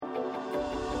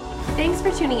Thanks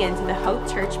for tuning in to the Hope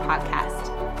Church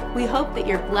podcast. We hope that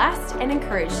you're blessed and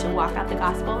encouraged to walk out the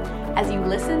gospel as you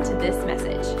listen to this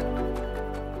message.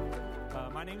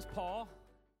 My name's Paul.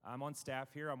 I'm on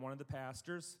staff here. I'm one of the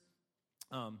pastors.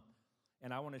 And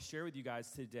I want to share with you guys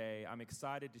today. I'm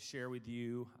excited to share with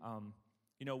you.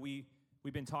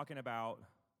 We've been talking about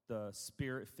the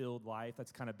Spirit-filled life.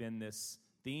 That's kind of been this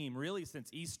theme really since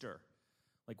Easter.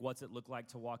 Like, what's it look like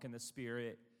to walk in the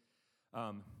Spirit?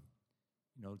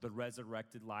 The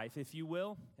resurrected life, if you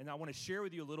will. And I want to share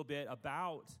with you a little bit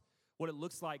about what it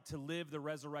looks like to live the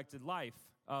resurrected life.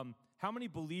 How many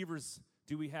believers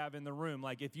do we have in the room?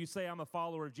 Like, if you say I'm a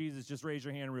follower of Jesus, just raise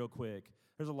your hand real quick.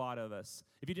 There's a lot of us.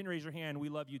 If you didn't raise your hand, we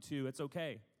love you too. It's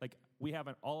okay. Like, we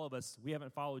haven't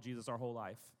followed Jesus our whole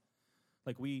life.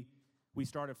 Like, we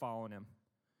started following him.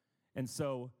 And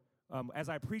so, as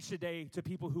I preach today to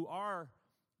people who are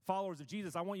followers of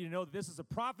Jesus, I want you to know that this is a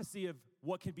prophecy of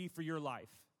what can be for your life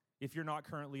if you're not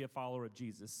currently a follower of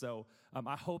Jesus. So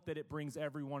I hope that it brings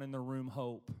everyone in the room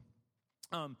hope.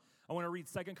 I want to read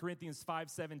 2 Corinthians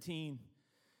 5:17.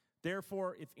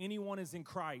 Therefore, if anyone is in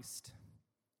Christ,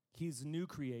 he's a new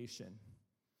creation.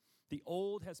 The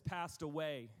old has passed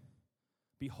away.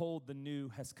 Behold, the new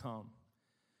has come.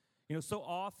 So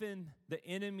often the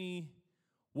enemy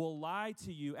will lie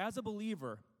to you as a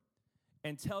believer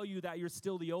and tell you that you're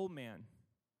still the old man.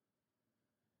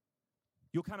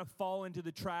 You'll kind of fall into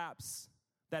the traps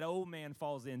that old man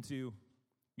falls into,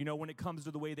 when it comes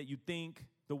to the way that you think,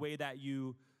 the way that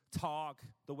you talk,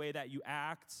 the way that you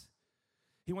act.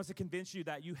 He wants to convince you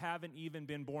that you haven't even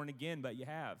been born again, but you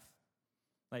have.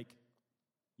 Like,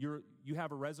 you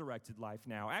have a resurrected life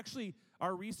now. Actually,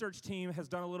 our research team has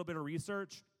done a little bit of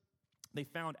research. They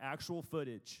found actual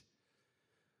footage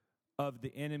of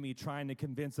the enemy trying to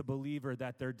convince a believer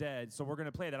that they're dead. So we're going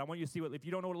to play that. I want you to see if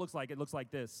you don't know what it looks like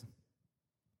this.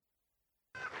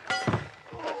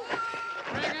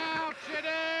 Bring out your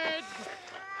dead!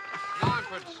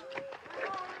 Ninepence.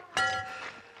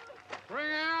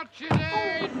 Bring out your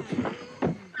dead!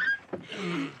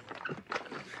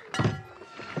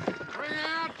 Bring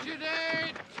out your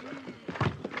dead!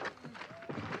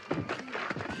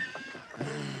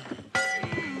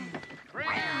 Bring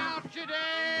out your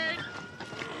dead!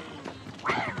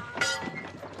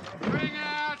 Bring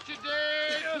out your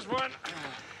dead! Here's one.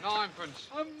 Ninepence.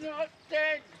 I'm not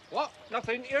dead. What?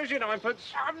 Nothing. Here's your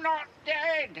ninepence. I'm not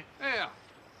dead. Here.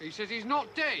 He says he's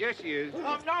not dead. Yes, he is.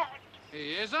 I'm not.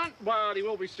 He isn't. Well, he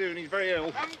will be soon. He's very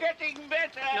ill. I'm getting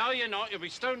better. No, you're not. You'll be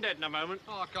stone dead in a moment.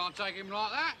 Oh, I can't take him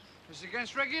like that. It's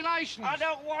against regulations. I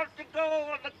don't want to go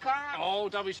on the car. Oh,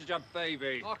 don't be such a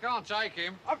baby. I can't take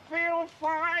him. I feel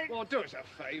fine. Well, do us a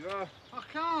favour. I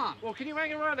can't. Well, can you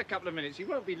hang around a couple of minutes? He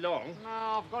won't be long. No,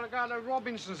 I've got to go to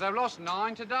Robinson's. They've lost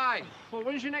 9 today. Well,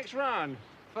 when's your next run?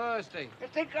 Thursday. You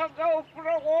think I'll go for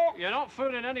a walk? You're not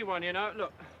fooling anyone,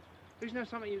 Look, isn't there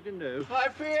something you can do? I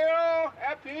feel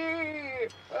happy.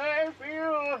 I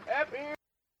feel happy.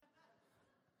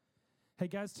 Hey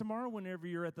guys, tomorrow whenever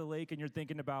you're at the lake and you're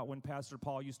thinking about when Pastor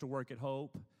Paul used to work at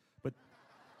Hope, but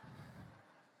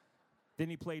then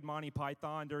he played Monty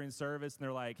Python during service, and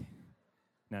they're like,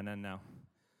 no.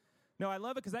 No, I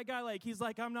love it because that guy, he's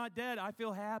like, I'm not dead. I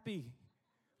feel happy.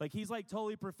 Like, he's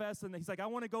totally professing that. He's like, I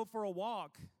want to go for a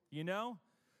walk,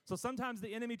 So sometimes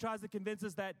the enemy tries to convince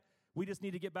us that we just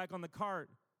need to get back on the cart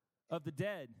of the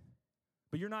dead.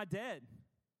 But you're not dead.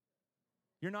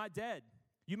 You're not dead.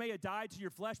 You may have died to your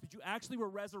flesh, but you actually were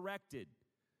resurrected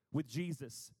with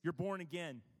Jesus. You're born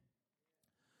again.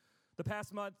 The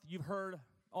past month, you've heard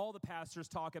all the pastors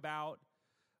talk about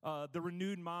the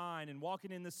renewed mind and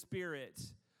walking in the Spirit.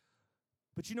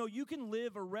 But you can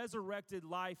live a resurrected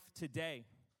life today.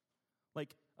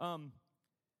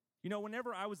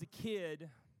 Whenever I was a kid,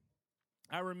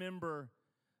 I remember,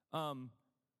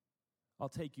 I'll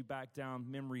take you back down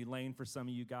memory lane for some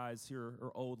of you guys who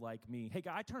are old like me. Hey,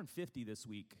 I turned 50 this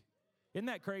week. Isn't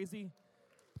that crazy?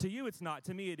 To you, it's not.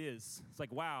 To me, it is. It's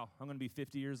like, wow, I'm going to be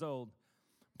 50 years old.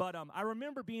 But I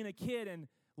remember being a kid and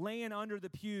laying under the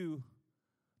pew,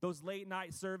 those late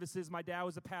night services. My dad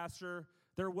was a pastor.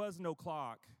 There was no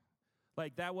clock.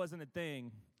 That wasn't a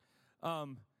thing.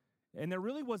 And there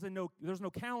really there's no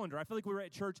calendar. I feel like we were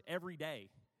at church every day.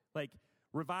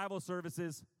 Revival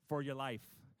services for your life.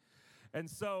 And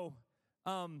so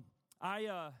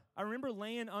I remember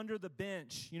laying under the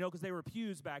bench, because they were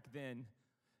pews back then,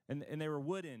 and they were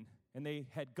wooden, and they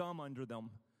had gum under them.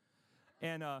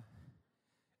 And I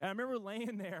remember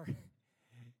laying there,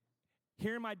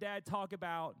 hearing my dad talk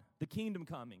about the kingdom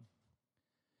coming.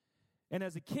 And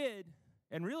as a kid,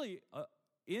 and really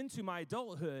into my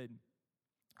adulthood,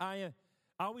 I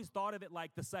always thought of it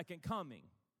like the second coming.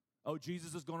 Oh,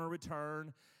 Jesus is going to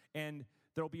return, and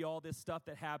there'll be all this stuff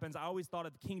that happens. I always thought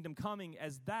of the kingdom coming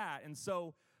as that. And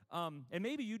so, and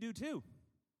maybe you do too.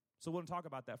 So we'll talk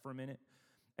about that for a minute.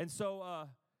 And so,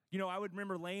 I would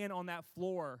remember laying on that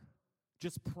floor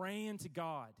just praying to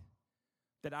God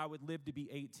that I would live to be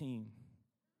 18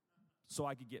 so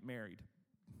I could get married,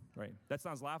 right? That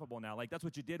sounds laughable now. Like, that's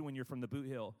what you did when you're from the Boot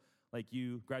Hill. Like,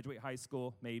 you graduate high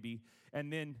school, maybe,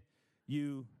 and then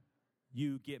you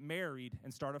get married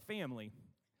and start a family.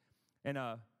 And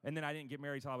then I didn't get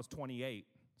married till I was 28.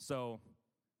 So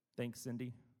thanks,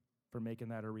 Cindy, for making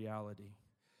that a reality.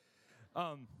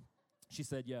 She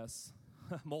said yes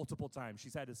multiple times.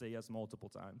 She's had to say yes multiple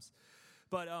times.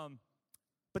 But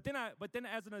then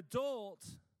as an adult,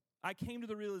 I came to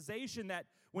the realization that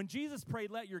when Jesus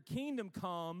prayed, "Let your kingdom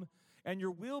come and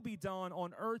your will be done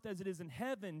on earth as it is in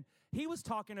heaven," he was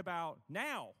talking about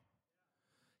now.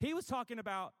 He was talking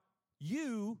about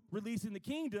you releasing the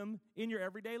kingdom in your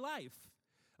everyday life.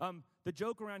 The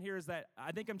joke around here is that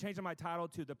I think I'm changing my title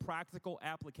to the practical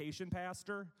application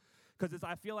pastor, because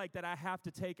I feel like that I have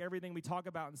to take everything we talk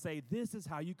about and say, this is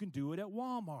how you can do it at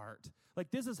Walmart.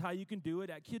 Like, this is how you can do it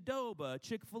at Qdoba,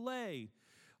 Chick-fil-A,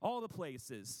 all the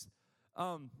places.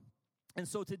 And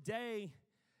so today,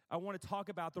 I want to talk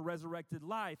about the resurrected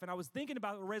life. And I was thinking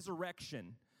about the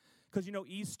resurrection, because,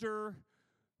 Easter,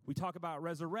 we talk about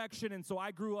resurrection. And so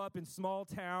I grew up in small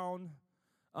town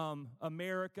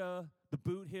America, the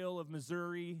Boot Hill of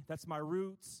Missouri. That's my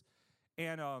roots.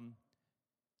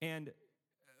 And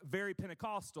very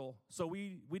Pentecostal, so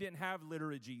we didn't have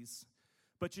liturgies.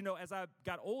 But, as I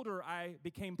got older, I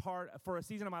became for a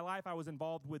season of my life, I was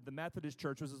involved with the Methodist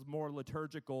Church, which is more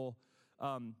liturgical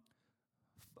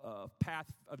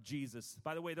path of Jesus.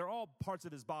 By the way, they're all parts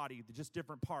of his body, just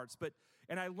different parts.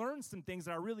 And I learned some things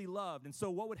that I really loved. And so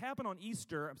what would happen on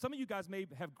Easter, some of you guys may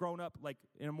have grown up like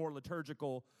in a more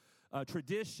liturgical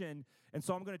tradition. And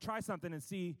so I'm going to try something and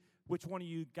see which one of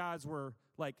you guys were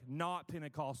like not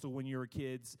Pentecostal when you were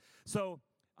kids. So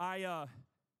I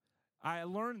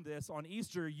learned this on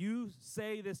Easter. You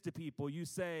say this to people. You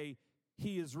say,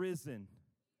 "He is risen."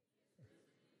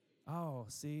 Oh,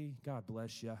 see, God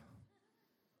bless you.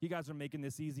 You guys are making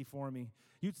this easy for me.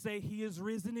 You'd say, "He is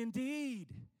risen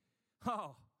indeed."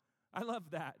 Oh, I love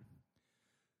that.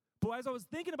 But as I was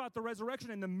thinking about the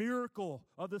resurrection and the miracle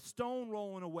of the stone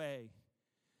rolling away,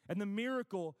 and the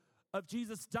miracle of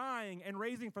Jesus dying and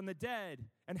raising from the dead,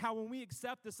 and how when we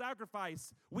accept the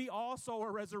sacrifice, we also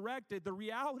are resurrected, the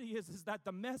reality is that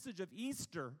the message of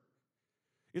Easter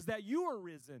is that you are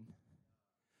risen.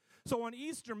 So on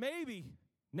Easter, maybe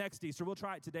next Easter, we'll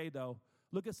try it today though,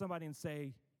 look at somebody and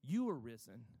say, "You are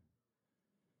risen."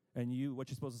 And what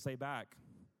you're supposed to say back?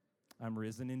 "I'm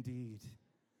risen indeed.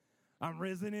 I'm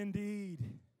risen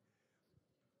indeed."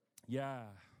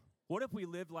 Yeah. What if we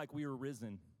lived like we were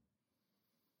risen?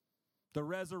 The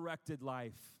resurrected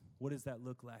life. What does that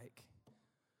look like?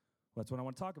 Well, that's what I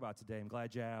want to talk about today. I'm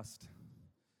glad you asked.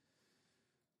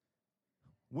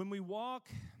 When we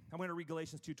walk, I'm going to read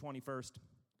Galatians 2:20 first.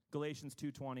 Galatians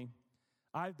 2:20.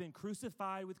 "I've been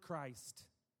crucified with Christ.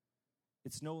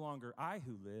 It's no longer I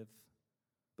who live,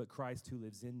 but Christ who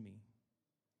lives in me.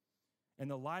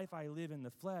 And the life I live in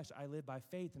the flesh, I live by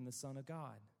faith in the Son of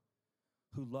God,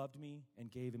 who loved me and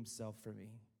gave himself for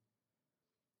me."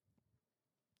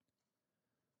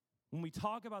 When we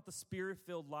talk about the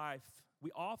Spirit-filled life,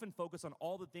 we often focus on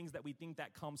all the things that we think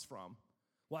that comes from.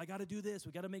 Well, I got to do this.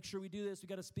 We got to make sure we do this. We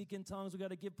got to speak in tongues. We got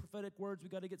to give prophetic words. We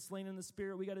got to get slain in the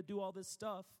Spirit. We got to do all this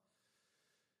stuff.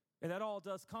 And that all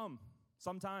does come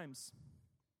sometimes.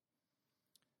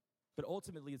 But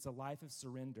ultimately, it's a life of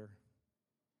surrender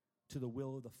to the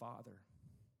will of the Father.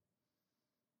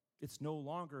 It's no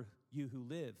longer you who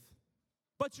live,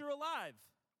 but you're alive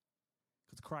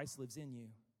because Christ lives in you.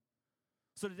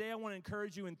 So today I want to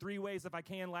encourage you in 3 ways if I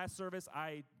can. Last service,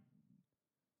 I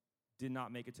did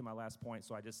not make it to my last point,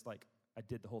 so I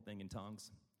did the whole thing in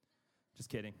tongues. Just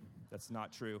kidding. That's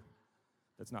not true.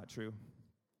 That's not true.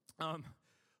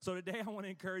 So today I want to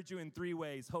encourage you in 3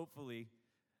 ways, hopefully,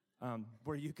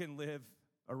 where you can live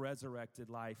a resurrected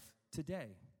life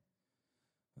today.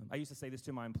 I used to say this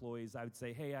to my employees. I would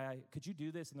say, "Hey, could you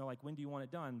do this?" And they're like, "When do you want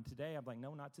it done?" "Today." I'm like,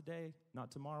 "No, not today, not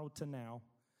tomorrow, to now.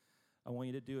 I want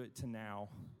you to do it to now."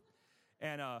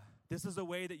 And this is a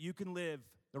way that you can live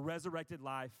the resurrected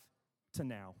life to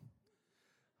now.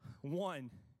 1,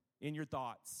 in your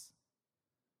thoughts,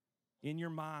 in your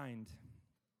mind.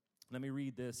 Let me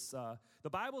read this. The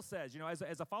Bible says,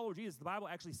 as a follower of Jesus, the Bible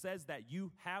actually says that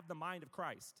you have the mind of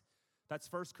Christ. That's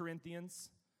 1 Corinthians.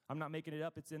 I'm not making it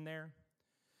up. It's in there.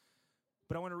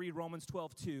 But I want to read Romans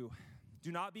 12:2.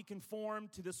 Do not be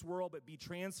conformed to this world, but be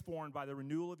transformed by the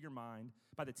renewal of your mind,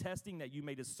 by the testing that you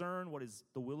may discern what is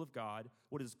the will of God,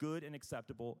 what is good and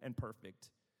acceptable and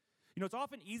perfect. You know, it's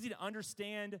often easy to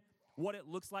understand what it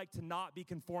looks like to not be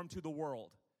conformed to the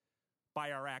world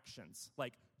by our actions.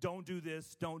 Like, don't do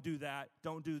this, don't do that,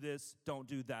 don't do this, don't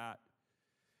do that.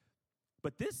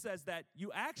 But this says that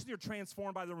you actually are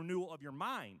transformed by the renewal of your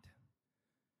mind.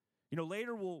 You know,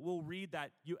 later we'll read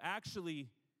that you actually,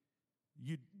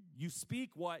 you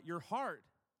speak what your heart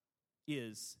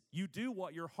is. You do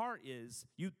what your heart is.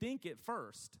 You think it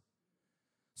first.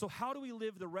 So how do we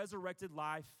live the resurrected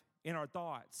life in our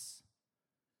thoughts?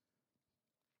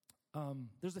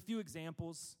 There's a few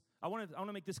examples. I want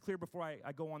to make this clear before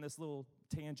I go on this little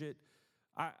tangent.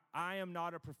 I am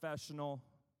not a professional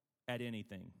at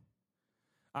anything.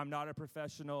 I'm not a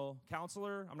professional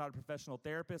counselor. I'm not a professional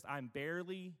therapist. I'm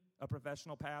barely a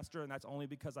professional pastor, and that's only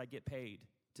because I get paid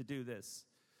to do this.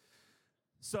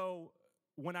 So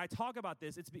when I talk about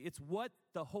this, it's what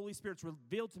the Holy Spirit's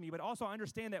revealed to me, but also I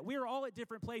understand that we're all at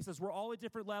different places. We're all at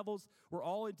different levels. We're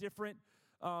all at different,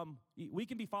 we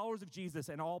can be followers of Jesus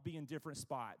and all be in different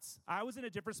spots. I was in a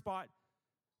different spot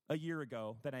a year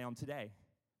ago than I am today,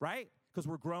 right? Because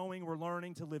we're growing, we're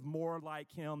learning to live more like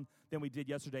him than we did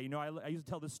yesterday. You know, I used to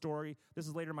tell this story. This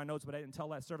is later in my notes, but I didn't tell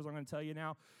that service. I'm going to tell you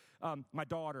now. My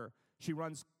daughter, she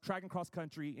runs track and cross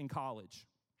country in college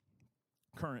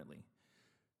currently.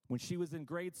 When she was in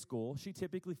grade school, she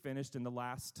typically finished in the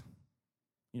last,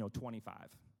 25.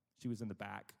 She was in the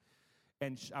back.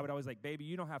 And I would always like, baby,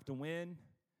 you don't have to win.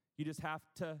 You just have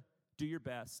to do your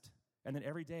best. And then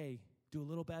every day, do a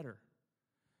little better.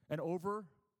 And over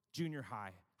junior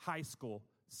high school,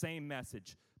 same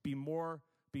message. Be more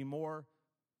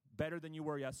better than you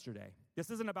were yesterday. This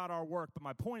isn't about our work, but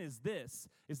my point is this,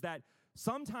 is that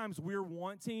sometimes we're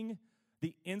wanting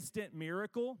the instant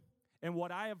miracle, and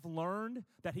what I have learned,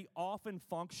 that he often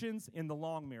functions in the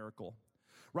long miracle,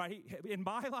 right? In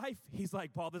my life, he's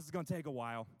like, Paul, this is going to take a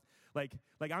while. Like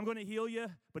I'm going to heal you,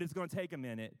 but it's going to take a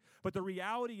minute. But the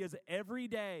reality is every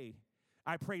day,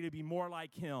 I pray to be more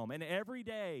like him. And every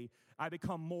day, I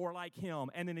become more like him.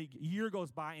 And then a year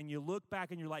goes by, and you look back,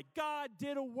 and you're like, God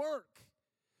did a work.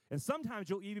 And sometimes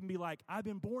you'll even be like, I've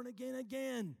been born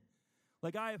again.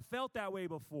 Like I have felt that way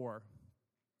before.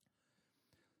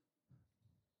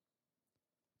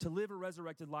 To live a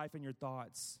resurrected life in your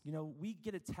thoughts, we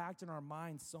get attacked in our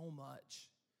minds so much.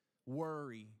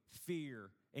 Worry,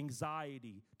 fear,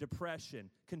 anxiety,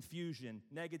 depression, confusion,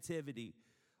 negativity.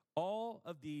 All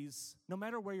of these, no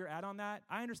matter where you're at on that,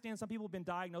 I understand some people have been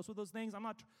diagnosed with those things. I'm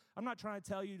not trying to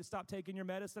tell you to stop taking your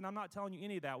medicine. I'm not telling you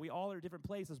any of that. We all are at different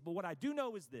places. But what I do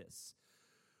know is this.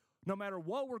 No matter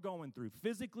what we're going through,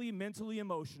 physically, mentally,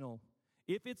 emotional,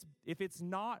 if it's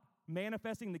not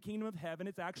manifesting the kingdom of heaven,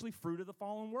 it's actually fruit of the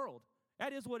fallen world.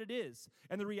 That is what it is.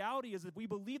 And the reality is, if we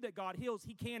believe that God heals,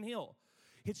 he can heal.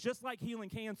 It's just like healing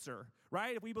cancer,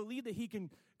 right? If we believe that he can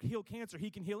heal cancer,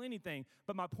 he can heal anything.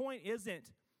 But my point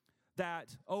isn't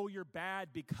that, you're bad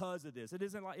because of this. It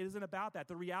isn't about that.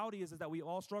 The reality is that we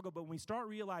all struggle, but when we start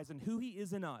realizing who he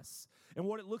is in us and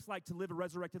what it looks like to live a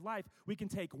resurrected life, we can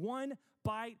take one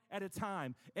bite at a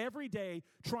time, every day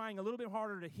trying a little bit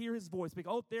harder to hear his voice.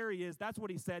 Because, there he is. That's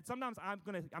what he said. Sometimes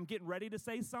I'm getting ready to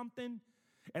say something,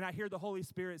 and I hear the Holy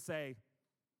Spirit say,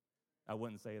 I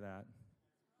wouldn't say that.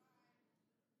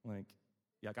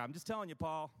 I'm just telling you,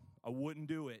 Paul, I wouldn't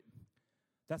do it.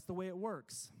 That's the way it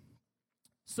works.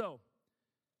 So,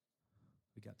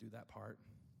 we got through that part.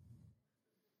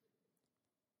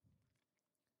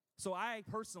 So I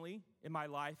personally, in my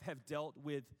life, have dealt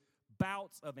with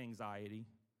bouts of anxiety.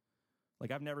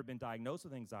 I've never been diagnosed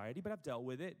with anxiety, but I've dealt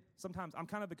with it. Sometimes I'm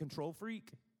kind of a control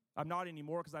freak. I'm not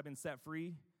anymore because I've been set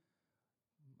free,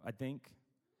 I think.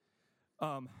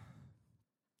 I'm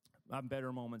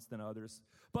better moments than others.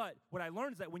 But what I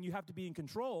learned is that when you have to be in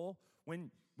control, when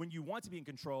you want to be in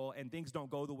control and things don't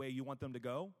go the way you want them to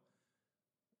go,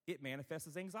 it manifests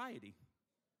as anxiety.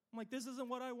 I'm like, this isn't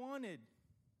what I wanted.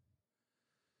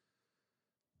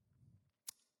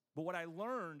 But what I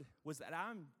learned was that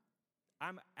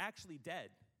I'm actually dead,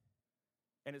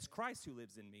 and it's Christ who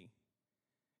lives in me.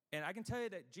 And I can tell you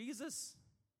that Jesus,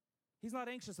 he's not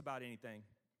anxious about anything.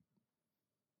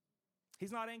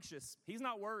 He's not anxious. He's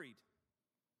not worried.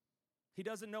 He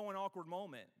doesn't know an awkward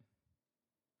moment.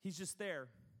 He's just there.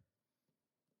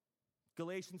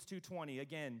 Galatians 2:20,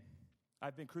 again,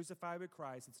 I've been crucified with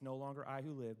Christ. It's no longer I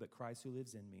who live, but Christ who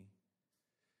lives in me.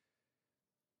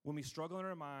 When we struggle in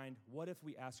our mind, what if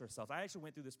we ask ourselves? I actually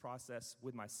went through this process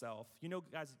with myself.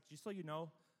 Guys, just so you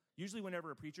know, usually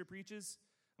whenever a preacher preaches,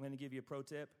 I'm going to give you a pro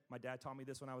tip. My dad taught me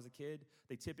this when I was a kid.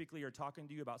 They typically are talking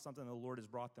to you about something the Lord has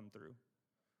brought them through.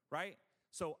 right?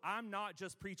 So I'm not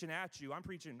just preaching at you.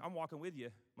 I'm walking with you.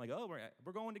 I'm like, oh,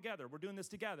 we're going together. We're doing this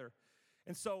together.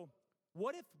 And so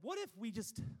what if we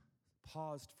just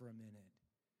paused for a minute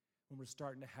when we're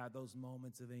starting to have those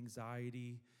moments of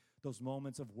anxiety, those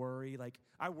moments of worry? Like,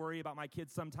 I worry about my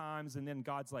kids sometimes, and then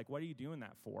God's like, what are you doing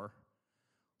that for?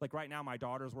 Like right now, my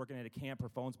daughter's working at a camp. Her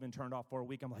phone's been turned off for a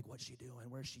week. I'm like, what's she doing?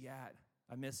 Where's she at?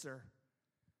 I miss her.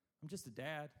 I'm just a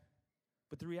dad.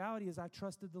 But the reality is I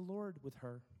trusted the Lord with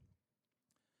her.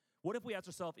 What if we ask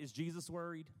ourselves, is Jesus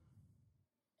worried?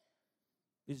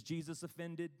 Is Jesus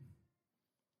offended?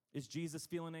 Is Jesus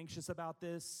feeling anxious about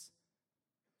this?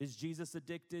 Is Jesus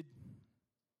addicted?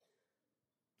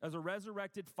 As a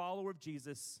resurrected follower of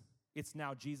Jesus, it's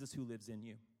now Jesus who lives in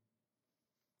you.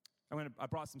 I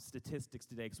brought some statistics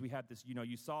today because we had this,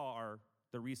 you saw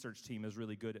the research team is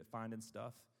really good at finding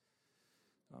stuff.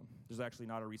 There's actually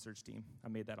not a research team. I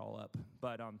made that all up,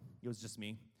 but it was just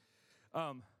me.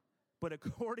 But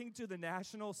according to the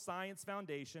National Science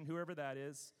Foundation, whoever that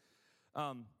is, I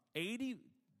want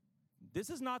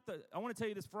to tell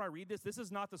you this before I read this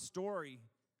is not the story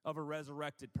of a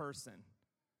resurrected person.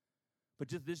 But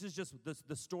this is just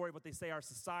the story of what they say our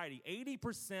society.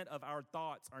 80% of our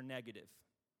thoughts are negative.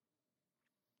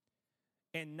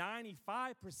 And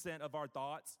 95% of our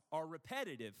thoughts are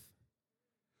repetitive,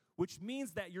 which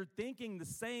means that you're thinking the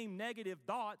same negative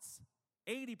thoughts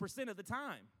 80% of the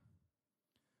time.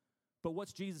 But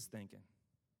what's Jesus thinking?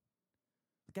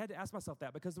 I had to ask myself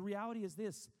that because the reality is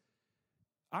this.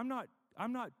 I'm not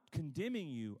condemning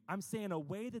you. I'm saying a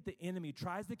way that the enemy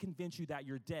tries to convince you that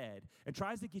you're dead and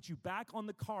tries to get you back on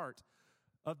the cart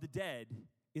of the dead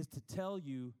is to tell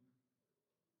you,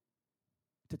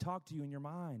 to talk to you in your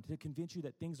mind, to convince you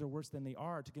that things are worse than they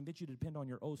are, to convince you to depend on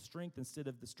your own strength instead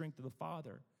of the strength of the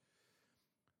Father.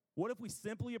 What if we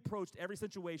simply approached every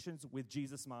situation with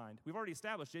Jesus' mind? We've already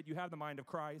established it. You have the mind of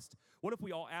Christ. What if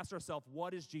we all asked ourselves,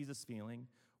 what is Jesus feeling?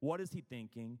 What is he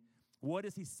thinking? What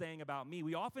is he saying about me?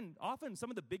 We often, some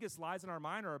of the biggest lies in our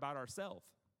mind are about ourselves.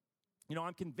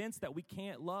 I'm convinced that we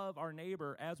can't love our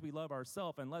neighbor as we love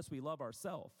ourselves unless we love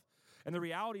ourselves. And the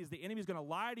reality is the enemy is going to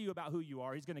lie to you about who you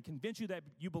are. He's going to convince you that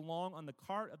you belong on the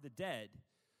cart of the dead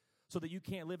so that you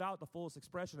can't live out the fullest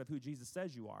expression of who Jesus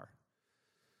says you are.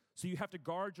 So you have to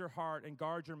guard your heart and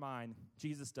guard your mind.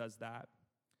 Jesus does that.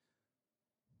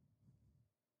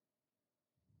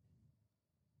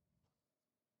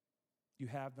 You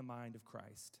have the mind of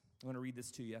Christ. I'm going to read this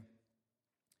to you.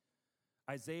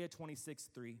 Isaiah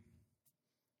 26:3.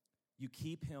 You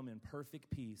keep him in perfect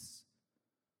peace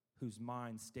whose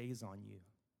mind stays on you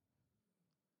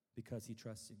because he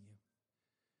trusts in you.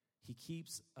 He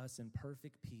keeps us in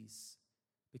perfect peace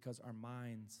because our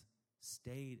minds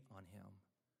stayed on him.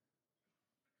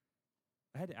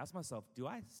 I had to ask myself, do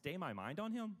I stay my mind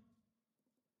on him?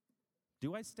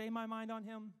 Do I stay my mind on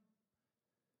him?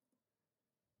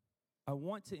 I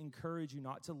want to encourage you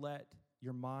not to let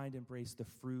your mind embrace the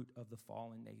fruit of the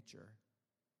fallen nature.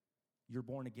 You're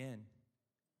born again.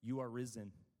 You are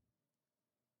risen.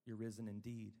 You're risen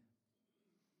indeed.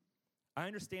 I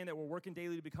understand that we're working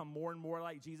daily to become more and more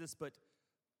like Jesus, but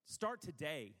start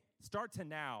today. Start to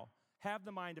now. Have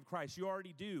the mind of Christ. You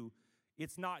already do.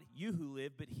 It's not you who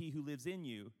live, but he who lives in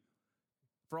you.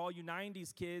 For all you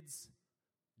 90s kids,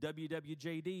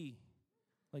 WWJD.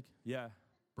 Like, yeah,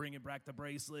 bringing back the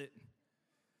bracelet.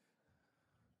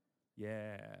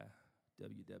 Yeah,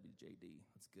 WWJD.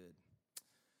 That's good.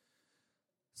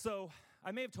 So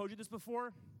I may have told you this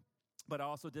before, but I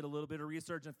also did a little bit of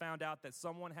research and found out that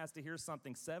someone has to hear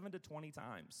something 7 to 20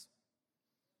 times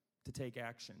to take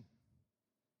action.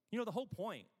 The whole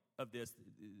point of this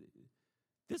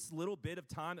little bit of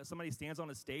time that somebody stands on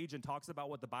a stage and talks about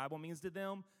what the Bible means to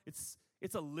them, it's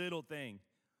a little thing.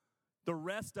 The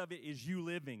rest of it is you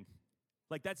living.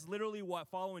 Like, that's literally what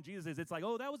following Jesus is. It's like,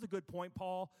 oh, that was a good point,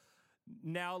 Paul.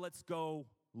 Now let's go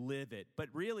live it. But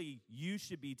really, you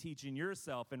should be teaching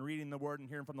yourself and reading the word and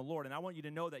hearing from the Lord. And I want you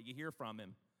to know that you hear from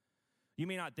him. You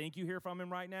may not think you hear from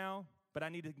him right now, but I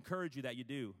need to encourage you that you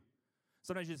do.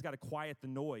 Sometimes you just got to quiet the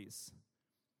noise.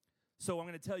 So I'm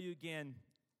going to tell you again,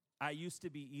 I used to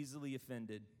be easily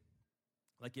offended.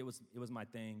 Like it was my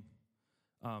thing.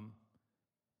 I've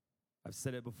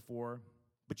said it before.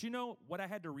 But what I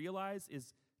had to realize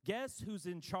is, guess who's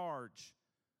in charge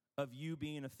of you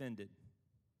being offended?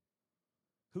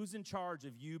 Who's in charge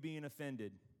of you being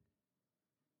offended?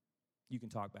 You can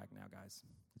talk back now, guys.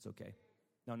 It's okay.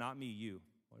 No, not me, you.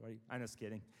 I'm just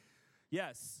kidding.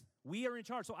 Yes, we are in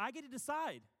charge. So I get to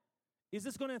decide, is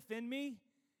this going to offend me?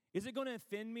 Is it going to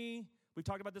offend me? We've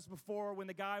talked about this before. When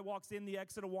the guy walks in the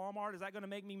exit of Walmart, is that going to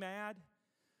make me mad?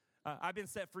 I've been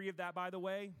set free of that, by the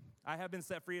way. I have been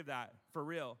set free of that, for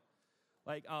real.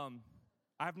 Like,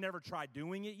 I've never tried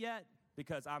doing it yet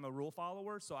because I'm a rule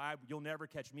follower, so you'll never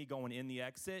catch me going in the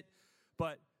exit.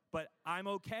 But I'm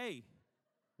okay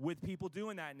with people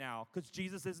doing that now because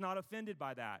Jesus is not offended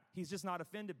by that. He's just not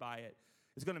offended by it.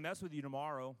 It's going to mess with you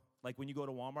tomorrow. Like when you go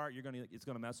to Walmart, it's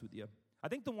going to mess with you. I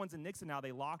think the ones in Nixon now,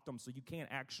 they locked them so you can't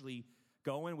actually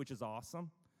go in, which is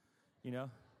awesome. You know?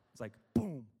 It's like,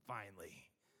 boom, finally.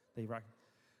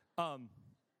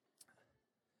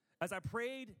 As I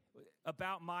prayed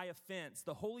about my offense,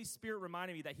 the Holy Spirit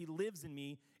reminded me that he lives in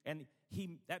me, and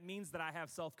that means that I have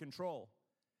self-control.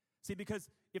 See, because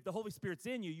if the Holy Spirit's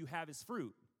in you, you have his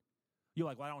fruit. You're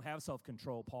like, well, I don't have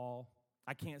self-control, Paul.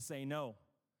 I can't say no.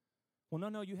 Well,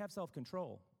 no, you have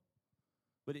self-control.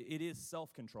 But it is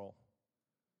self-control,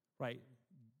 right?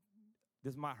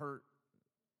 This might hurt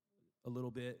a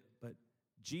little bit, but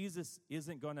Jesus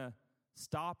isn't going to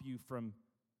stop you from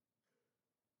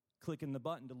clicking the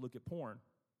button to look at porn.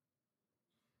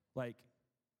 Like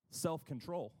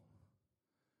self-control.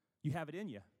 You have it in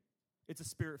you. It's a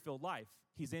spirit-filled life.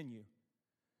 He's in you.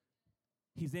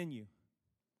 He's in you.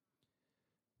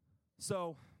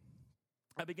 So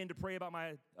I began to pray about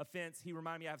my offense. He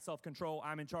reminded me I have self-control.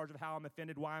 I'm in charge of how I'm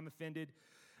offended, why I'm offended.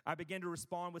 I began to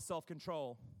respond with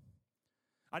self-control.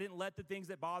 I didn't let the things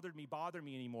that bothered me bother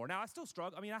me anymore. Now, I still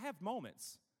struggle. I mean, I have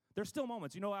moments. There's still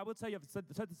moments. You know, I will tell you, I've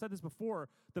said this before,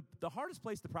 the hardest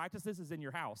place to practice this is in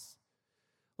your house.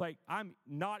 Like, I'm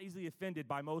not easily offended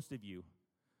by most of you.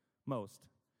 Most.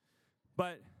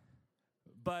 But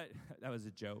that was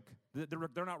a joke.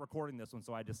 They're not recording this one,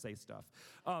 so I just say stuff.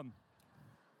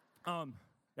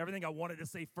 Everything I wanted to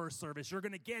say first service, you're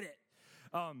going to get it.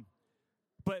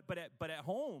 But at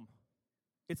home,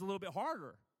 it's a little bit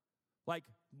harder. Like,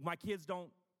 my kids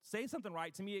don't say something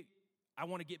right to me, I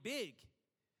want to get big.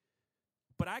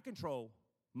 But I control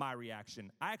my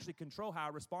reaction. I actually control how I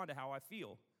respond to how I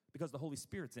feel because the Holy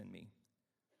Spirit's in me.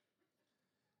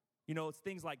 You know, it's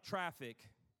things like traffic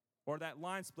or that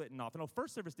line splitting off. I know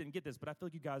first service didn't get this, but I feel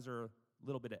like you guys are a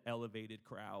little bit of elevated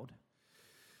crowd.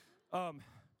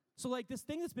 So like this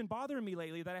thing that's been bothering me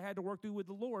lately that I had to work through with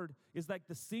the Lord is like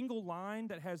the single line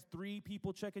that has 3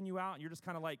 people checking you out and you're just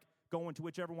kind of like going to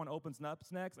whichever one opens up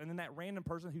next. And then that random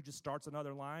person who just starts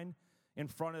another line in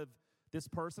front of this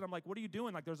person. I'm like, what are you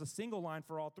doing? Like there's a single line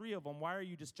for all 3 of them. Why are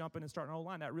you just jumping and starting a whole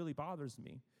line? That really bothers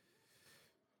me.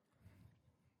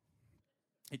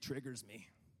 It triggers me.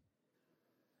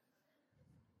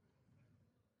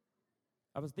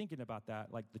 I was thinking about that,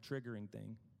 like the triggering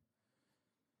thing.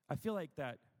 I feel like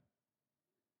that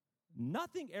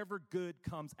nothing ever good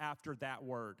comes after that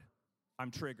word. I'm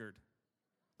triggered.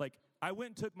 Like, I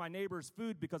went and took my neighbor's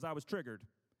food because I was triggered.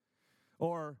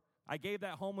 Or I gave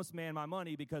that homeless man my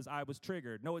money because I was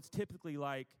triggered. No, it's typically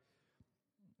like,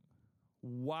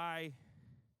 why?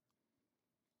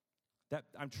 That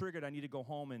I'm triggered, I need to go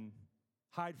home and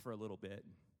hide for a little bit.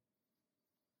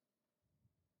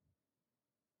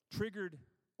 Triggered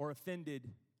or offended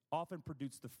often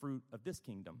produce the fruit of this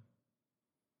kingdom,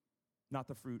 not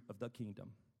the fruit of the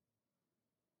kingdom.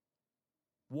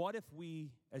 What if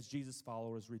we, as Jesus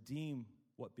followers, redeem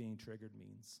what being triggered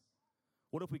means?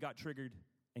 What if we got triggered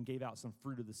and gave out some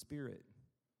fruit of the Spirit?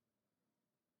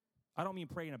 I don't mean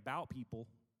praying about people,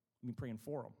 I mean praying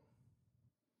for them.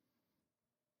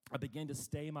 I began to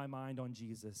stay my mind on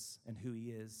Jesus and who he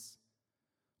is,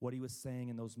 what he was saying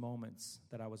in those moments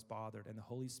that I was bothered, and the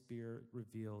Holy Spirit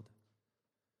revealed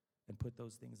and put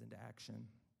those things into action.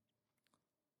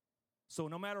 So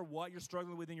no matter what you're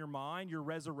struggling with in your mind, you're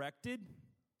resurrected.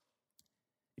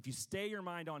 If you stay your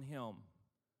mind on him,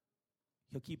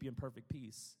 he'll keep you in perfect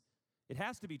peace. It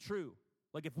has to be true.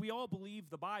 Like if we all believe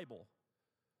the Bible,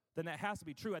 then that has to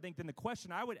be true. I think then the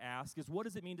question I would ask is, what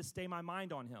does it mean to stay my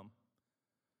mind on him?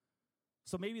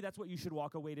 So maybe that's what you should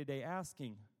walk away today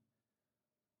asking.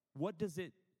 What does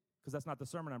it, because that's not the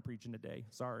sermon I'm preaching today,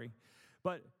 sorry.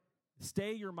 But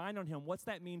stay your mind on him. What's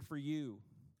that mean for you?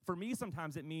 For me,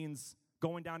 sometimes it means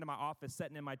going down to my office,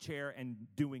 sitting in my chair, and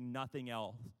doing nothing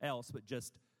else but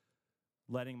just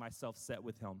letting myself sit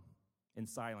with him in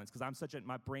silence. Because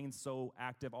my brain's so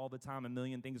active all the time, a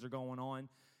million things are going on.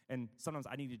 And sometimes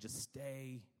I need to just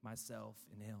stay myself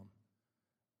in him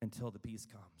until the peace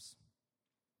comes.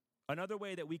 Another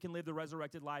way that we can live the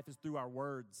resurrected life is through our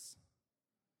words.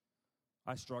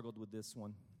 I struggled with this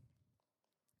one.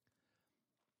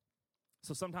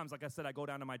 So sometimes, like I said, I go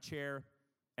down to my chair,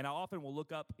 and I often will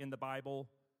look up in the Bible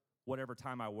whatever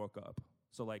time I woke up.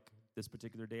 So like this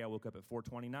particular day, I woke up at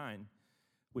 4:29,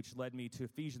 which led me to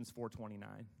Ephesians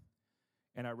 4:29.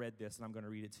 And I read this, and I'm going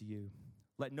to read it to you.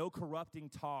 Let no corrupting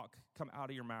talk come out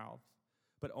of your mouth,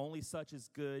 but only such as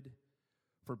good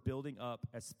for building up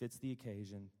as fits the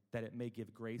occasion, that it may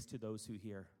give grace to those who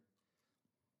hear.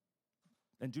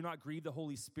 And do not grieve the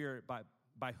Holy Spirit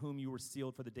by whom you were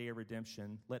sealed for the day of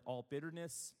redemption. Let all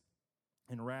bitterness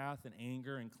and wrath and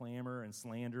anger and clamor and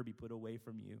slander be put away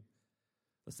from you.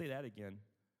 Let's say that again.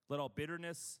 Let all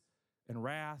bitterness and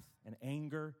wrath and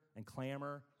anger and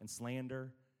clamor and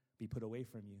slander be put away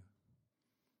from you,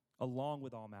 along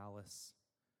with all malice.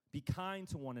 Be kind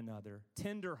to one another,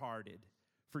 tender-hearted,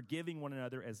 forgiving one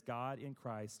another as God in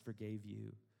Christ forgave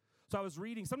you. So I was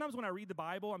reading, sometimes when I read the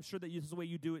Bible, I'm sure that this is the way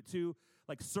you do it too,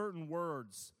 like certain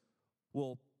words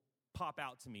will pop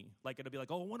out to me. Like it'll be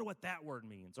like, oh, I wonder what that word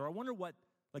means. Or I wonder what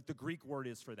like the Greek word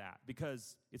is for that,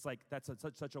 because it's like that's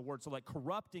such a word. So like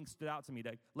corrupting stood out to me,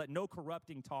 to let no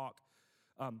corrupting talk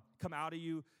come out of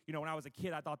you. You know, when I was a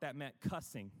kid, I thought that meant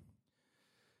cussing.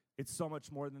 It's so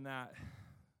much more than that.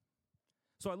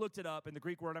 So I looked it up, and the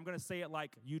Greek word, I'm going to say it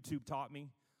like YouTube taught me.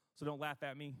 So don't laugh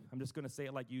at me. I'm just going to say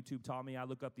it like YouTube taught me. I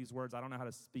look up these words. I don't know how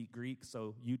to speak Greek,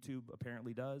 so YouTube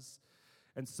apparently does.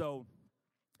 And so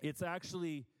it's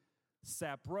actually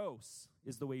sapros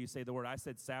is the way you say the word. I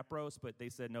said sapros, but they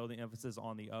said no, the emphasis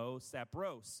on the O,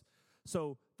 sapros.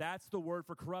 So that's the word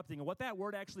for corrupting. And what that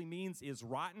word actually means is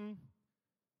rotten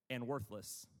and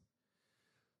worthless.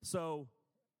 So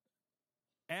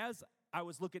as I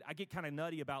was looking, I get kind of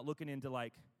nutty about looking into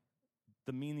like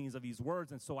the meanings of these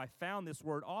words. And so I found this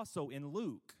word also in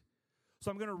Luke.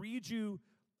 So I'm going to read you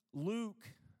Luke,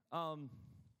 if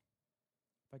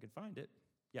I can find it.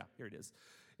 Yeah, here it is.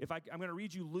 I'm going to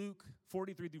read you Luke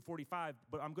 43 through 45,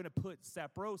 but I'm going to put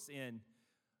sapros in,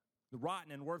 the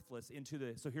rotten and worthless,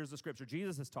 so here's the scripture.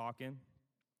 Jesus is talking.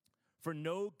 For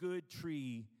no good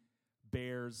tree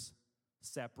bears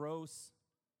sapros,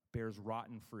 bears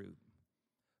rotten fruit,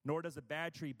 nor does a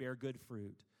bad tree bear good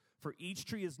fruit. For each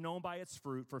tree is known by its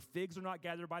fruit, for figs are not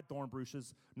gathered by thorn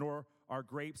bushes, nor are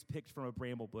grapes picked from a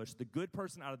bramble bush. The good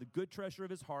person out of the good treasure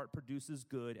of his heart produces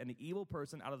good, and the evil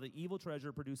person out of the evil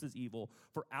treasure produces evil.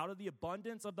 For out of the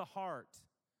abundance of the heart,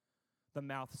 the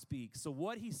mouth speaks. So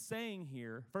what he's saying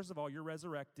here, first of all, you're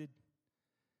resurrected.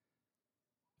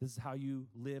 This is how you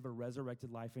live a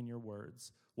resurrected life in your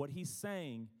words. What he's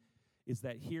saying is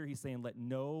that here he's saying, let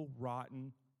no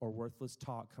rotten or worthless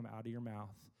talk come out of your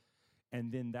mouth. And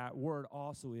then that word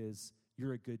also is,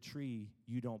 you're a good tree.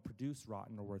 You don't produce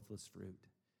rotten or worthless fruit.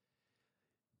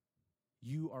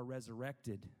 You are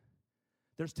resurrected.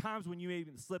 There's times when you may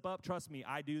even slip up. Trust me,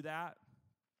 I do that.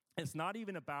 It's not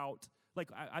even about, like,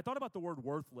 I thought about the word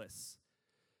worthless.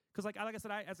 Because like I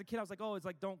said, as a kid, I was like, oh, it's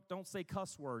like, don't say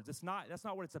cuss words. That's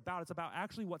not what it's about. It's about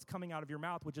actually what's coming out of your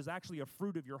mouth, which is actually a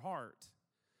fruit of your heart.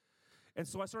 And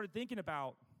so I started thinking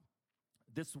about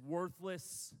this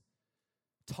worthless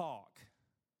talk.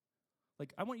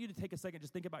 Like, I want you to take a second,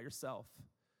 just think about yourself.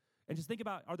 And just think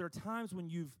about, are there times when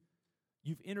you've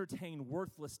entertained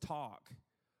worthless talk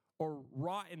or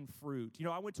rotten fruit? You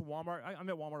know, I went to Walmart. I'm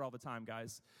at Walmart all the time,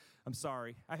 guys. I'm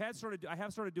sorry. I have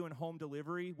started doing home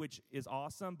delivery, which is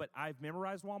awesome, but I've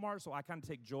memorized Walmart, so I kind of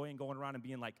take joy in going around and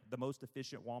being like the most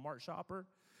efficient Walmart shopper.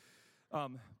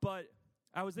 But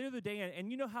I was there the other day, and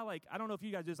you know how, like, I don't know if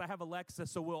you guys do this. I have Alexa,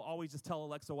 so we'll always just tell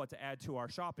Alexa what to add to our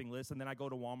shopping list, and then I go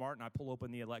to Walmart, and I pull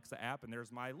open the Alexa app, and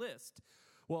there's my list.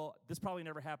 Well, this probably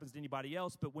never happens to anybody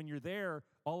else, but when you're there,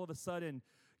 all of a sudden,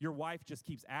 your wife just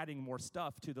keeps adding more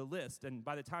stuff to the list, and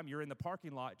by the time you're in the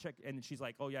parking lot, and she's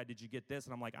like, oh, yeah, did you get this?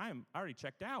 And I'm like, I already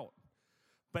checked out.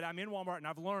 But I'm in Walmart, and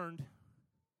I've learned,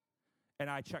 and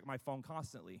I check my phone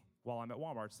constantly while I'm at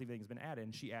Walmart to see if anything's been added,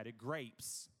 and she added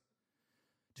grapes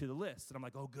to the list. And I'm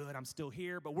like, oh, good, I'm still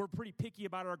here. But we're pretty picky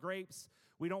about our grapes.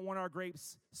 We don't want our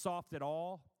grapes soft at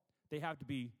all. They have to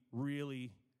be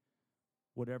really,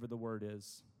 whatever the word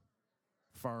is,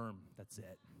 firm. That's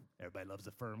it. Everybody loves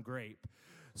a firm grape.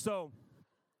 So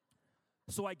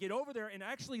I get over there, and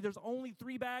actually there's only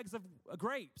 3 bags of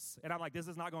grapes. And I'm like, this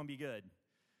is not going to be good.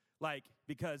 Like,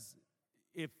 because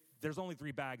if there's only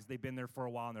 3 bags, they've been there for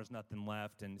a while, and there's nothing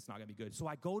left, and it's not going to be good. So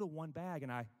I go to one bag,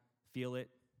 and I feel it.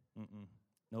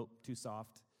 Nope, too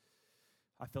soft.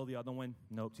 I fill the other one.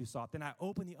 Nope, too soft. Then I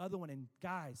open the other one, and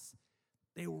guys,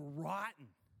 they were rotten.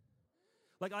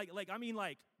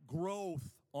 Like growth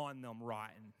on them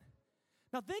rotten.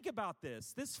 Now think about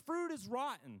this. This fruit is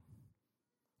rotten.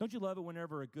 Don't you love it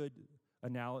whenever a good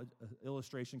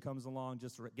illustration comes along,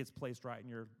 just gets placed right in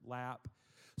your lap?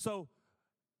 So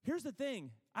here's the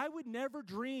thing. I would never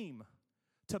dream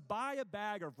to buy a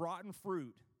bag of rotten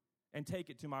fruit and take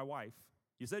it to my wife.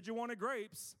 You said you wanted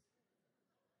grapes.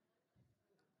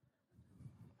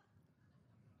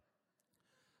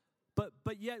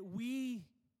 But yet we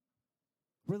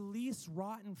release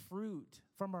rotten fruit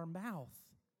from our mouth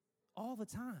all the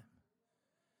time.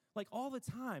 Like all the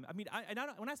time. I mean,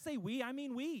 when I say we, I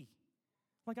mean we.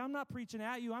 Like I'm not preaching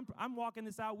at you. I'm walking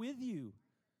this out with you.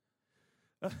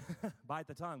 Bite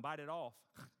the tongue, bite it off.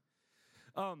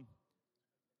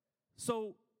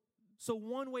 So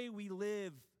one way we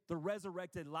live the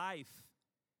resurrected life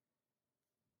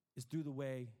is through the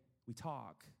way we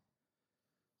talk.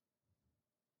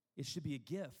 It should be a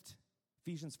gift.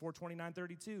 Ephesians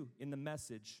 4:29-32 in the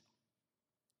Message.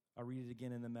 I'll read it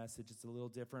again in the Message. It's a little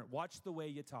different. Watch the way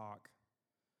you talk.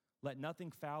 Let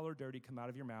nothing foul or dirty come out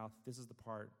of your mouth. This is the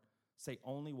part. Say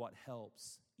only what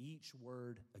helps. Each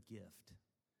word a gift.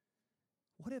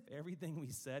 What if everything we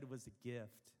said was a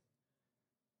gift?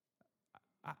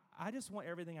 I just want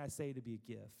everything I say to be a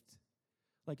gift.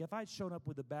 Like if I'd shown up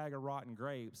with a bag of rotten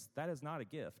grapes, that is not a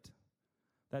gift.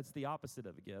 That's the opposite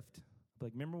of a gift.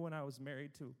 Like, remember when I was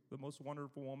married to the most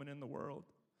wonderful woman in the world?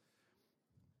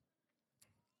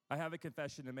 I have a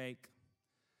confession to make.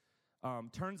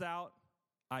 Turns out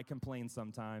I complain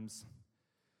sometimes.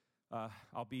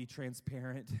 I'll be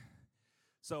transparent.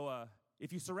 So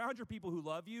if you surround your people who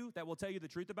love you, that will tell you the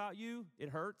truth about you, it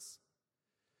hurts.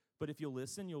 But if you'll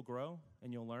listen, you'll grow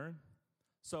and you'll learn.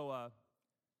 So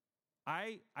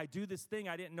I do this thing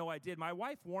I didn't know I did. My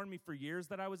wife warned me for years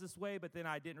that I was this way, but then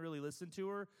I didn't really listen to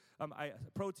her.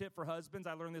 Pro tip for husbands,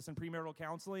 I learned this in premarital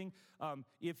counseling.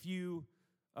 If your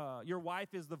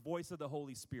wife is the voice of the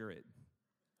Holy Spirit.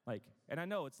 And I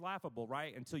know it's laughable,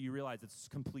 right? Until you realize it's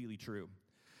completely true.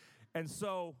 And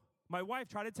so my wife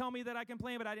tried to tell me that I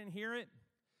complain, but I didn't hear it.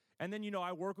 And then,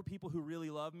 I work with people who really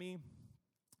love me.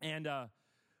 And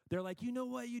they're like, you know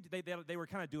what? They were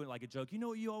kind of doing like a joke. You know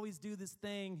what? You always do this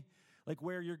thing, like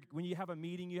where when you have a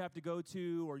meeting you have to go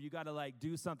to, or you got to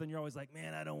do something, you're always like,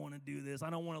 man, I don't want to do this. I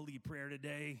don't want to lead prayer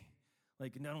today. I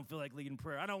don't feel like leading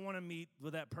prayer. I don't want to meet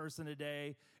with that person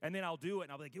today. And then I'll do it,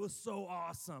 and I'll be like, it was so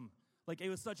awesome. It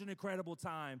was such an incredible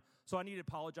time. So I need to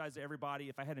apologize to everybody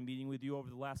if I had a meeting with you over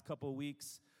the last couple of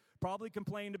weeks. Probably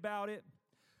complained about it,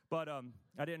 but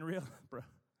I didn't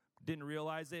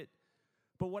realize it.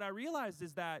 But what I realized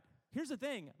is that, here's the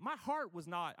thing, my heart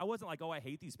I wasn't like, oh, I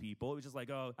hate these people. It was just like,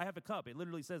 oh, I have a cup. It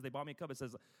literally says, they bought me a cup. It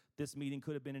says, this meeting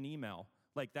could have been an email.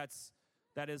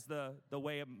 That is the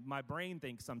way my brain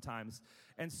thinks sometimes.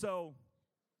 And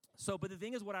but the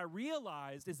thing is, what I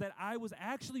realized is that I was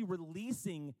actually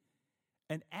releasing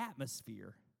an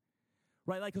atmosphere,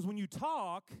 right? Because when you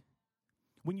talk,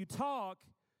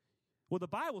 well, the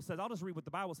Bible says, I'll just read what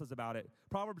the Bible says about it.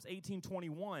 Proverbs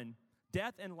 18:21,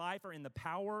 death and life are in the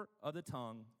power of the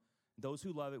tongue. Those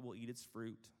who love it will eat its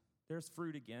fruit. There's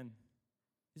fruit again.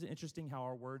 Isn't it interesting how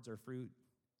our words are fruit?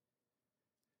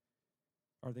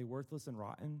 Are they worthless and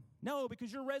rotten? No,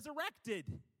 because you're resurrected.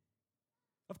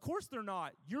 Of course they're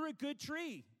not. You're a good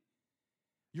tree.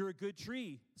 You're a good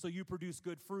tree, so you produce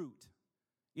good fruit.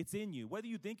 It's in you. Whether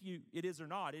you think it is or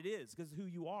not, it is, because of who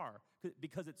you are,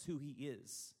 because it's who he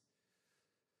is.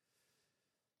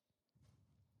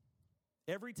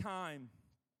 Every time,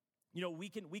 we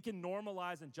can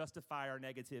normalize and justify our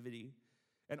negativity,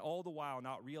 and all the while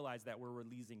not realize that we're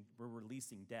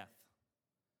releasing death.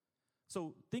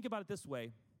 So think about it this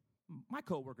way. My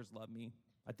coworkers love me,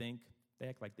 I think. They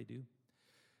act like they do.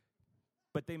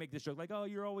 But they make this joke like, oh,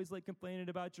 you're always complaining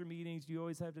about your meetings. You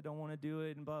always don't want to do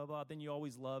it and blah, blah, blah. Then you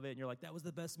always love it. And you're like, that was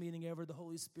the best meeting ever. The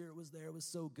Holy Spirit was there. It was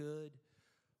so good.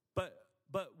 But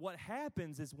what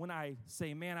happens is when I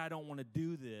say, man, I don't want to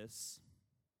do this,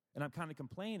 and I'm kind of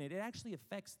complaining, it actually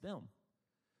affects them.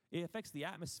 It affects the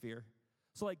atmosphere.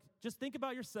 So just think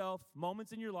about yourself,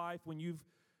 moments in your life when you've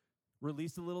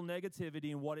released a little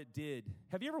negativity and what it did.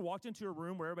 Have you ever walked into a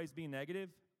room where everybody's being negative?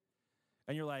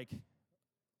 And you're like,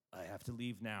 I have to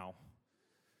leave now.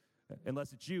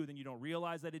 Unless it's you, then you don't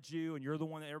realize that it's you, and you're the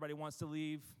one that everybody wants to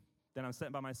leave. Then I'm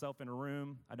sitting by myself in a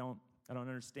room. I don't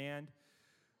understand.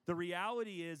 The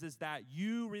reality is that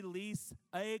you release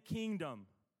a kingdom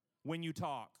when you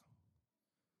talk.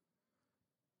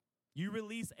 You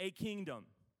release a kingdom.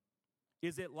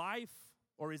 Is it life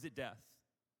or is it death?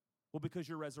 Well, because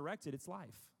you're resurrected, it's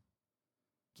life.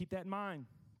 Keep that in mind.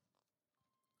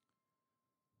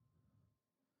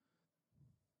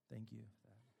 Thank you.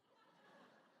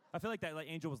 I feel like that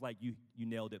angel was like, you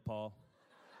nailed it, Paul.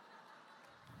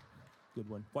 Good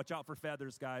one. Watch out for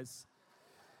feathers, guys.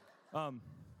 Don't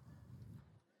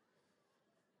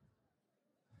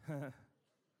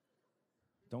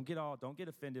get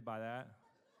offended by that.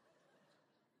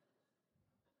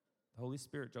 The Holy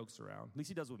Spirit jokes around. At least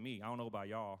he does with me. I don't know about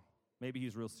y'all. Maybe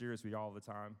he's real serious with y'all all the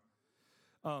time.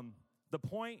 The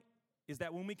point is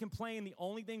that when we complain, the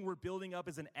only thing we're building up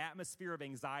is an atmosphere of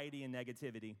anxiety and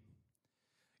negativity.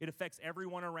 It affects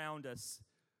everyone around us.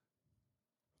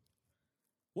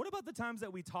 What about the times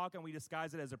that we talk and we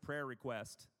disguise it as a prayer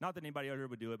request? Not that anybody out here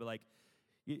would do it, but like,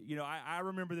 I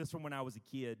remember this from when I was a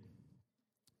kid.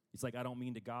 It's like, I don't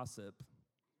mean to gossip.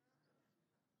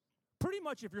 Pretty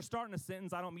much if you're starting a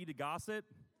sentence, I don't mean to gossip,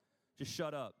 just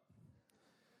shut up.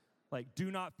 Like,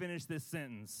 do not finish this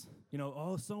sentence.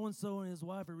 Oh, so-and-so and his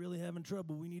wife are really having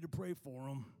trouble. We need to pray for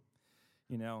them.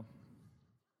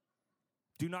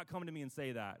 Do not come to me and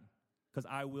say that, because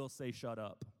I will say shut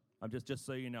up. I'm just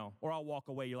so you know. Or I'll walk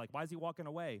away. You're like, why is he walking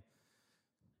away?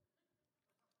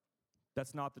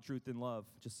 That's not the truth in love,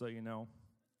 just so you know.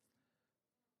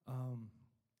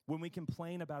 When we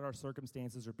complain about our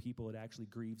circumstances or people, it actually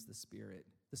grieves the Spirit.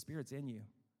 The Spirit's in you.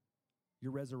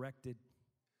 You're resurrected.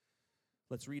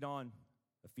 Let's read on.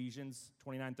 Ephesians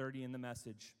 29:30 in the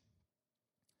Message.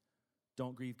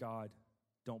 Don't grieve God.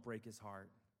 Don't break his heart.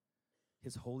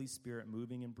 His Holy Spirit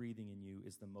moving and breathing in you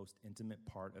is the most intimate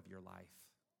part of your life.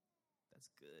 That's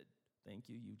good. Thank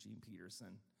you, Eugene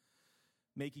Peterson.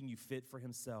 Making you fit for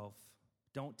himself.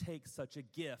 Don't take such a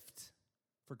gift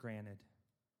for granted.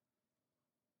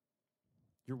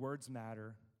 Your words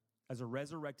matter. As a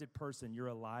resurrected person, you're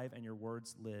alive and your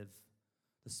words live.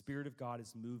 The Spirit of God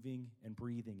is moving and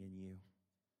breathing in you.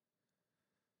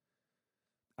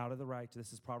 Out of the right,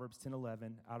 this is Proverbs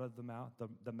 10:11. Out of the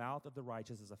mouth of the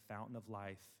righteous is a fountain of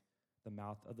life. The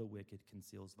mouth of the wicked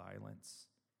conceals violence.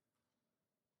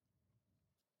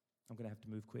 I'm going to have to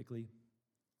move quickly.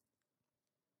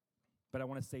 But I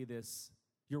want to say this.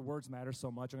 Your words matter so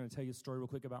much. I'm going to tell you a story real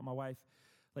quick about my wife.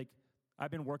 Like,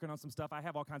 I've been working on some stuff. I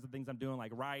have all kinds of things I'm doing,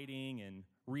 like writing and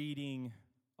reading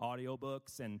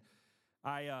audiobooks. And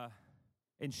I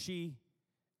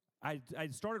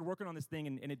started working on this thing,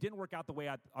 and it didn't work out the way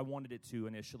I wanted it to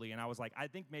initially. And I was like, I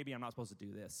think maybe I'm not supposed to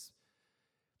do this.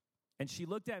 And she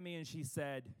looked at me and she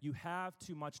said, you have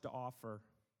too much to offer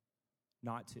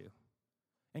not to.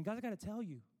 And guys, I got to tell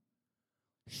you,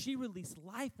 she released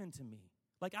life into me.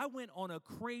 Like, I went on a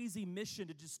crazy mission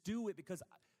to just do it because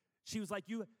she was like,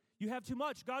 you have too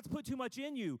much. God's put too much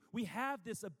in you. We have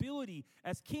this ability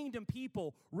as kingdom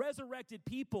people, resurrected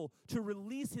people, to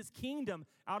release his kingdom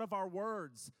out of our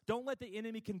words. Don't let the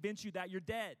enemy convince you that you're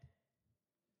dead.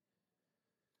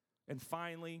 And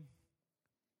finally,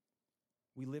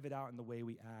 we live it out in the way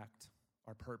we act,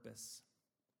 our purpose.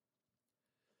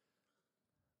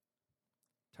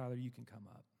 Tyler, you can come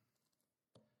up.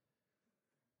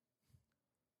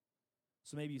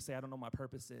 So maybe you say, I don't know what my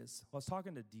purpose is. Well, I was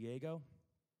talking to Diego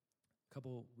a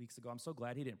couple weeks ago. I'm so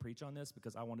glad he didn't preach on this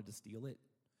because I wanted to steal it.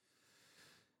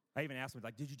 I even asked him,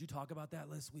 like, did you talk about that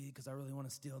last week? Because I really want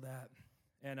to steal that.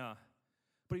 And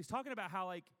but he's talking about how,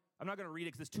 like, I'm not going to read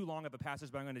it because it's too long of a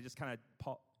passage, but I'm going to just kind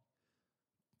of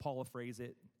paraphrase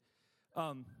it.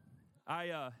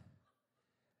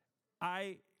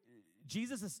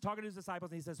 Jesus is talking to his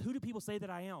disciples, and he says, who do people say that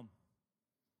I am?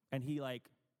 And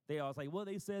they always like, well,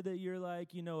 they said that you're like,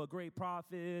 a great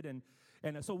prophet.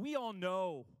 And so we all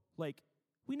know,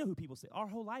 we know who people say. Our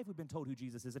whole life we've been told who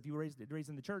Jesus is. If you were raised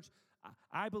in the church,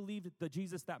 I believed the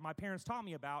Jesus that my parents taught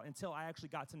me about until I actually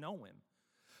got to know him.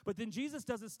 But then Jesus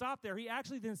doesn't stop there. He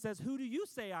actually then says, who do you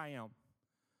say I am?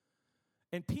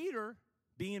 And Peter,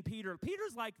 being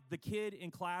Peter's like the kid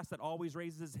in class that always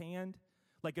raises his hand,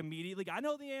 like immediately. I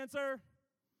know the answer.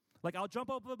 Like, I'll jump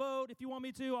off a boat if you want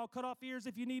me to. I'll cut off ears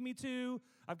if you need me to.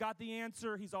 I've got the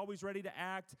answer. He's always ready to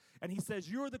act. And he says,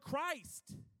 you're the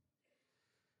Christ.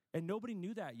 And nobody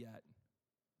knew that yet.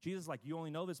 Jesus is like, you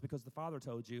only know this because the Father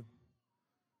told you.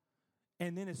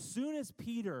 And then as soon as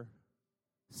Peter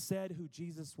said who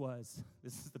Jesus was,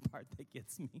 this is the part that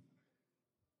gets me.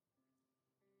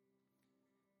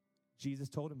 Jesus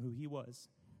told him who he was.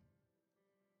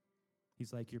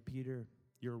 He's like, you're Peter,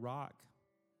 you're a rock.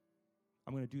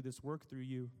 I'm going to do this work through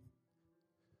you.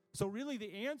 So really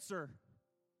the answer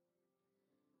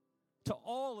to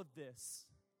all of this,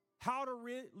 how to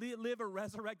live a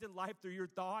resurrected life through your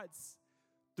thoughts,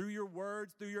 through your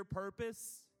words, through your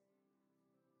purpose,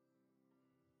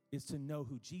 is to know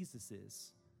who Jesus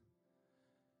is.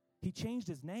 He changed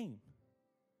his name.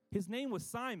 His name was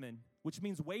Simon, which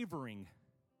means wavering,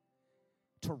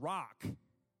 to rock,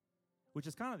 which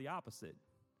is kind of the opposite.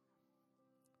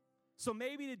 So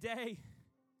maybe today,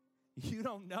 you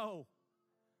don't know.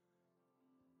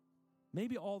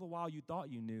 Maybe all the while you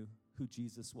thought you knew who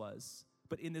Jesus was.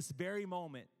 But in this very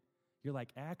moment, you're like,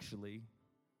 actually,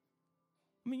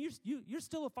 you're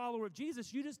still a follower of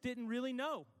Jesus. You just didn't really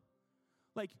know.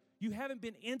 Like, you haven't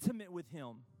been intimate with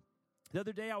him. The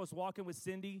other day, I was walking with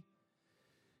Cindy,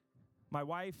 my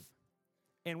wife,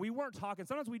 and we weren't talking.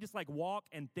 Sometimes we just, walk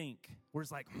and think. We're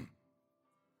just like,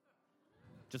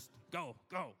 just go,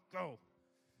 go, go.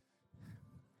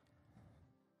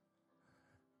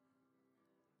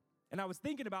 And I was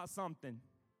thinking about something,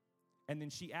 and then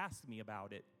she asked me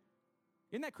about it.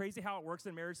 Isn't that crazy how it works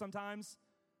in marriage sometimes?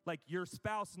 Like your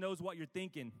spouse knows what you're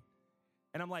thinking.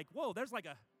 And I'm like, whoa,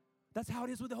 that's how it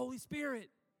is with the Holy Spirit.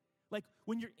 Like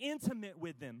when you're intimate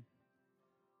with them,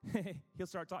 you'll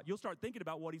start thinking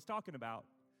about what he's talking about.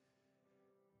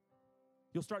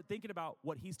 You'll start thinking about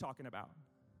what he's talking about.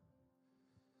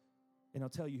 And he'll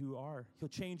tell you who you are. He'll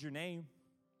change your name.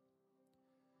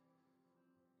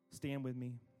 Stand with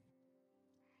me.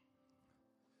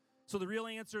 So the real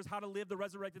answer is how to live the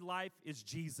resurrected life is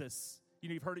Jesus. You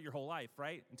know, you've heard it your whole life,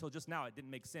 right? Until just now, it didn't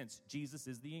make sense. Jesus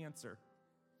is the answer.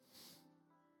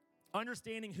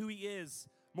 Understanding who he is,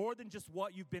 more than just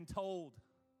what you've been told,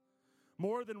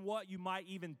 more than what you might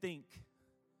even think.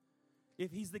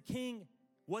 If he's the king,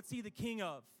 what's he the king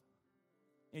of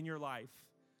in your life?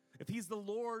 If he's the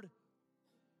Lord,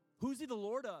 who's he the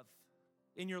Lord of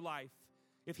in your life?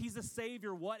 If he's the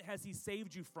Savior, what has he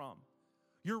saved you from?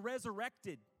 You're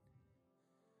resurrected.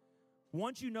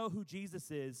 Once you know who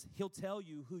Jesus is, he'll tell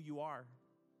you who you are.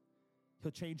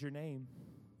 He'll change your name.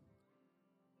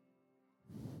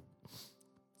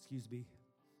 Excuse me.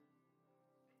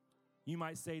 You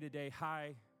might say today,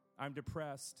 hi, I'm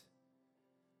depressed.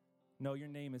 No, your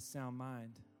name is sound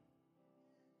mind.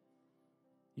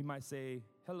 You might say,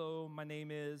 hello, my name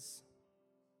is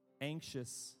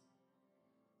anxious.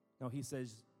 No, he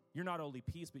says, you're not only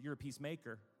peace, but you're a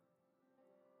peacemaker.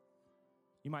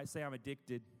 You might say, I'm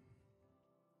addicted.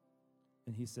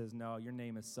 And he says, no, your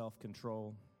name is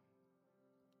self-control.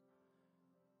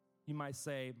 You might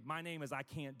say, my name is I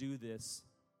can't do this.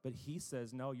 But he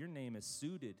says, no, your name is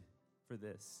suited for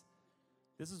this.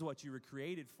 This is what you were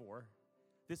created for.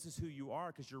 This is who you are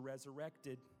because you're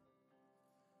resurrected.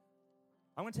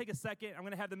 I'm going to take a second. I'm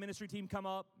going to have the ministry team come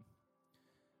up.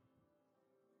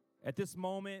 At this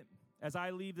moment, as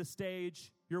I leave the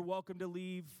stage, you're welcome to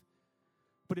leave.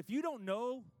 But if you don't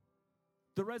know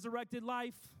the resurrected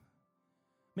life,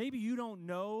 maybe you don't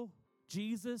know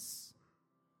Jesus,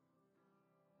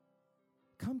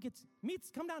 come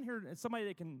down here and somebody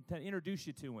that can introduce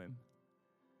you to him.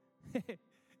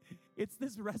 It's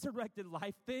this resurrected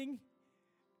life thing.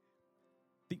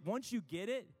 Once you get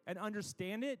it and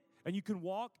understand it, and you can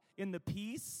walk in the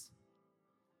peace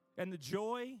and the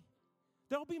joy,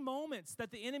 there'll be moments that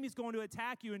the enemy's going to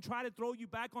attack you and try to throw you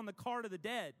back on the cart of the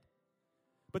dead.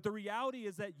 But the reality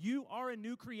is that you are a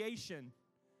new creation.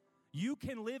 You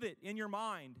can live it in your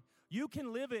mind. You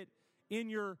can live it in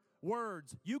your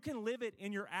words. You can live it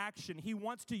in your action. He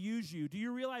wants to use you. Do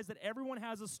you realize that everyone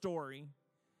has a story?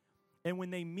 And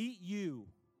when they meet you,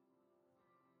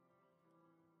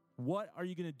 what are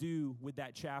you going to do with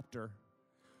that chapter?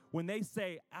 When they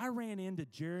say, I ran into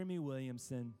Jeremy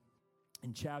Williamson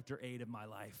in chapter 8 of my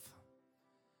life.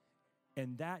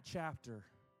 And that chapter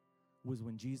was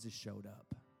when Jesus showed up.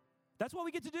 That's what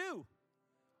we get to do.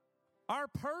 Our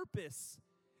purpose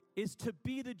is to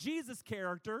be the Jesus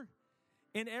character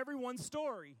in everyone's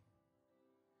story.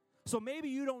 So maybe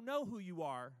you don't know who you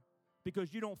are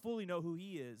because you don't fully know who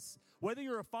he is. Whether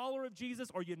you're a follower of Jesus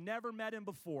or you never met him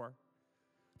before,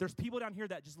 there's people down here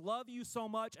that just love you so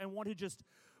much and want to just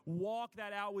walk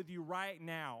that out with you right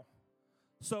now.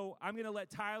 So I'm going to let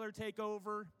Tyler take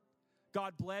over.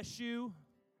 God bless you.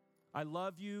 I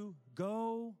love you.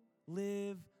 Go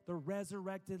live the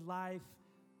resurrected life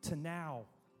to now.